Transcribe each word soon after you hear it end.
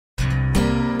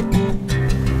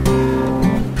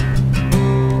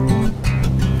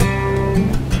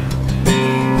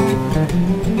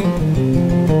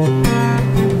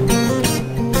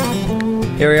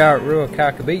are at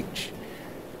Ruakaka Beach.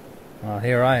 Well,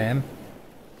 here I am.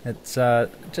 It's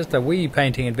just a wee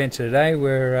painting adventure today.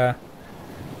 We're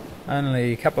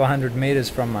only a couple of 100 meters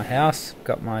from my house.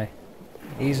 Got my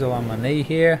easel on my knee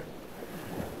here.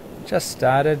 Just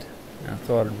started. I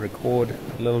thought I'd record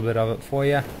a little bit of it for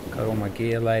you. Got all my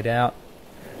gear laid out.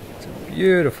 It's a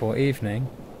beautiful evening.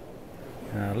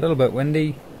 A little bit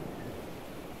windy.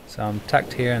 So I'm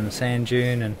tucked here in the sand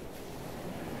dune, and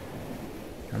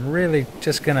I'm really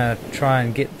just gonna try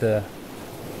and get the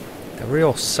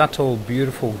real subtle,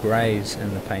 beautiful greys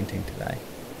in the painting today.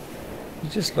 You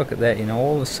just look at that, you know,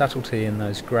 all the subtlety in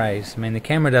those greys. I mean, the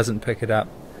camera doesn't pick it up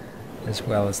as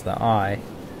well as the eye,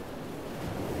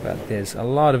 but there's a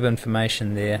lot of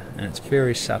information there, and it's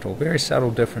very subtle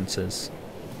differences.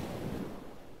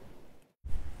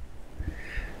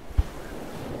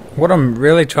 What I'm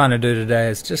really trying to do today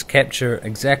is just capture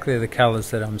exactly the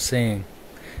colors that I'm seeing.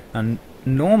 And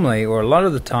normally, or a lot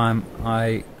of the time,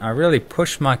 I really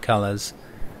push my colors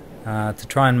to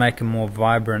try and make a more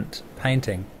vibrant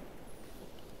painting.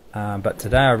 But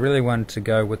today I really wanted to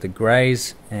go with the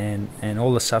greys and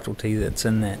all the subtlety that's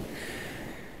in that.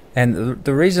 And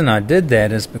the reason I did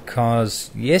that is because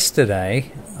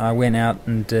yesterday I went out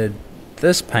and did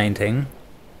this painting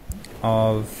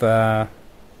of a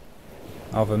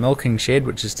milking shed,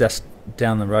 which is just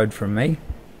down the road from me.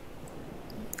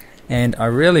 And I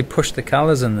really pushed the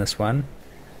colours in this one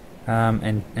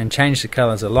and changed the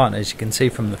colours a lot. As you can see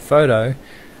from the photo,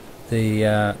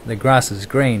 the grass is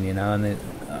green, you know, and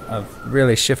I've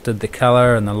really shifted the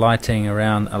colour and the lighting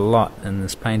around a lot in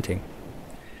this painting.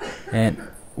 And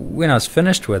when I was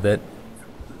finished with it,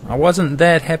 I wasn't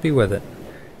that happy with it.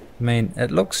 I mean,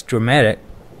 it looks dramatic,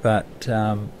 but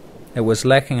it was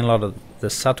lacking a lot of the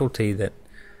subtlety that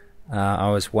I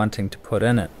was wanting to put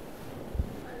in it.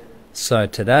 So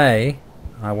today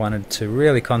I wanted to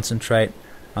really concentrate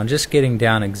on just getting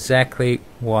down exactly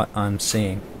what I'm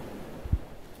seeing.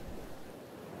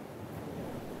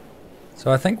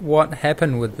 So I think what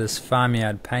happened with this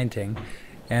farmyard painting,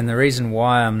 and the reason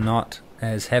why I'm not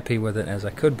as happy with it as I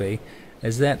could be,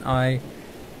 is that I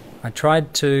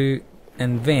tried to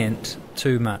invent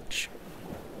too much,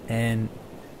 and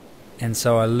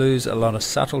so I lose a lot of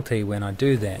subtlety when I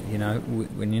do that. You know,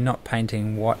 when you're not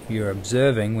painting what you're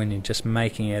observing, when you're just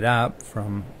making it up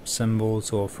from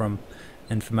symbols or from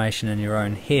information in your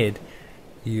own head,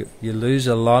 you lose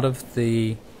a lot of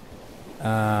the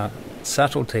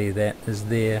subtlety that is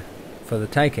there for the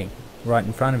taking, right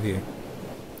in front of you.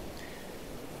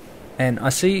 And I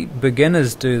see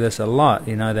beginners do this a lot.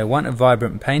 You know, they want a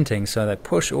vibrant painting, so they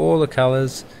push all the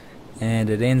colors, and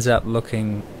it ends up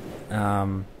looking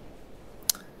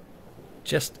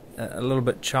just a little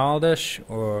bit childish,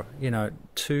 or, you know,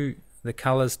 the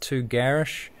colors too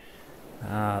garish,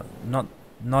 not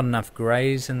enough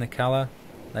grays in the color.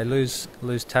 They lose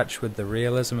touch with the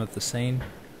realism of the scene.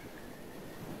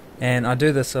 And I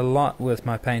do this a lot with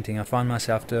my painting. I find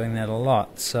myself doing that a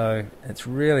lot. So it's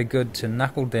really good to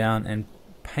knuckle down and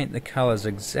paint the colors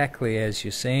exactly as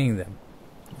you're seeing them.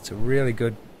 It's a really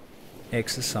good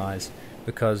exercise,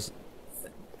 because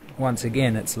once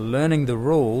again, it's learning the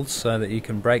rules so that you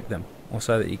can break them, or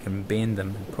so that you can bend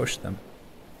them and push them.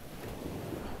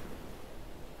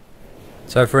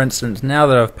 So for instance, now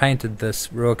that I've painted this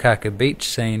Ruakaka beach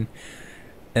scene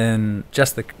in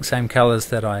just the same colors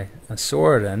that I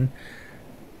saw it in,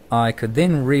 I could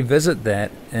then revisit that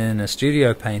in a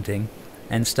studio painting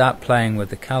and start playing with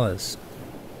the colors.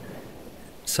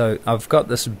 So I've got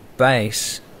this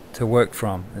base to work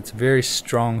from. It's a very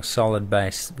strong, solid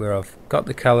base where I've got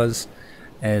the colors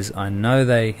as I know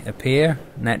they appear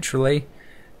naturally,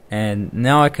 and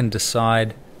now I can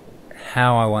decide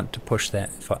how I want to push that,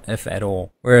 if at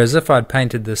all. Whereas if I'd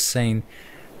painted this scene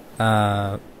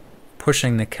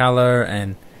pushing the color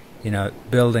and, you know,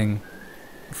 building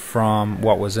from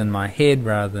what was in my head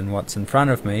rather than what's in front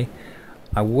of me,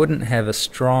 I wouldn't have a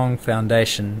strong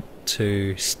foundation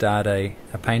to start a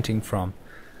painting from.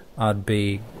 I'd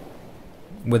be,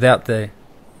 without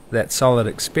that solid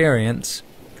experience,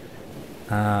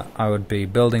 I would be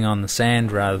building on the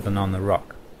sand rather than on the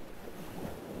rock.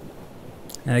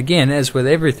 And again, as with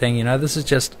everything, you know, this is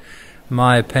just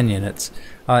my opinion.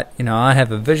 You know, I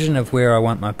have a vision of where I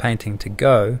want my painting to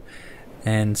go,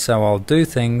 and so I'll do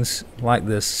things like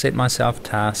this, set myself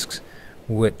tasks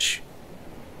which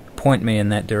point me in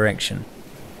that direction.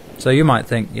 So you might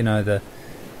think, you know,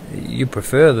 you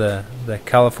prefer the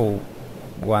colourful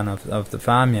one of the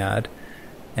farmyard,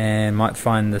 and might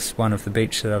find this one of the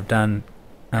beach that I've done,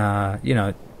 you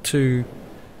know,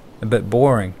 a bit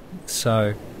boring.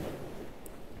 So,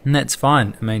 and that's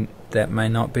fine. I mean, that may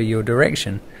not be your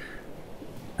direction.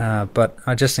 but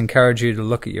I just encourage you to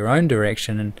look at your own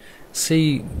direction and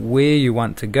see where you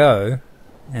want to go,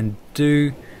 and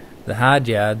do the hard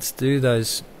yards, do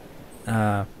those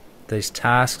these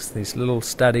tasks, these little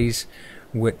studies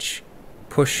which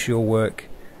push your work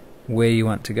where you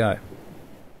want to go.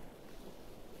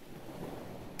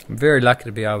 I'm very lucky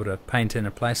to be able to paint in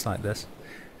a place like this.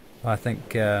 I think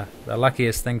the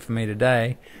luckiest thing for me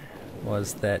today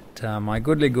was that my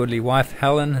goodly wife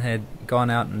Helen had gone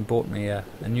out and bought me a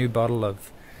new bottle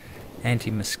of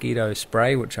anti-mosquito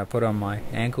spray, which I put on my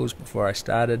ankles before I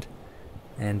started,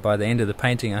 and by the end of the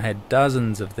painting I had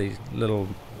dozens of these little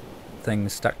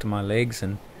things stuck to my legs,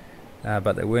 and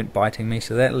but they weren't biting me,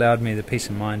 so that allowed me the peace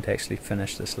of mind to actually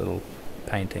finish this little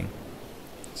painting.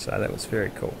 So that was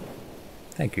very cool.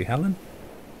 Thank you, Helen.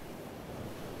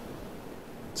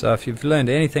 So if you've learned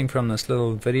anything from this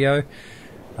little video,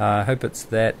 I hope it's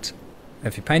that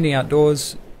if you're painting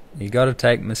outdoors, you got to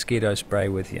take mosquito spray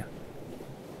with you.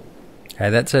 Okay,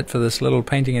 that's it for this little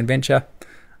painting adventure.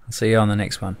 I'll see you on the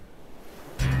next one.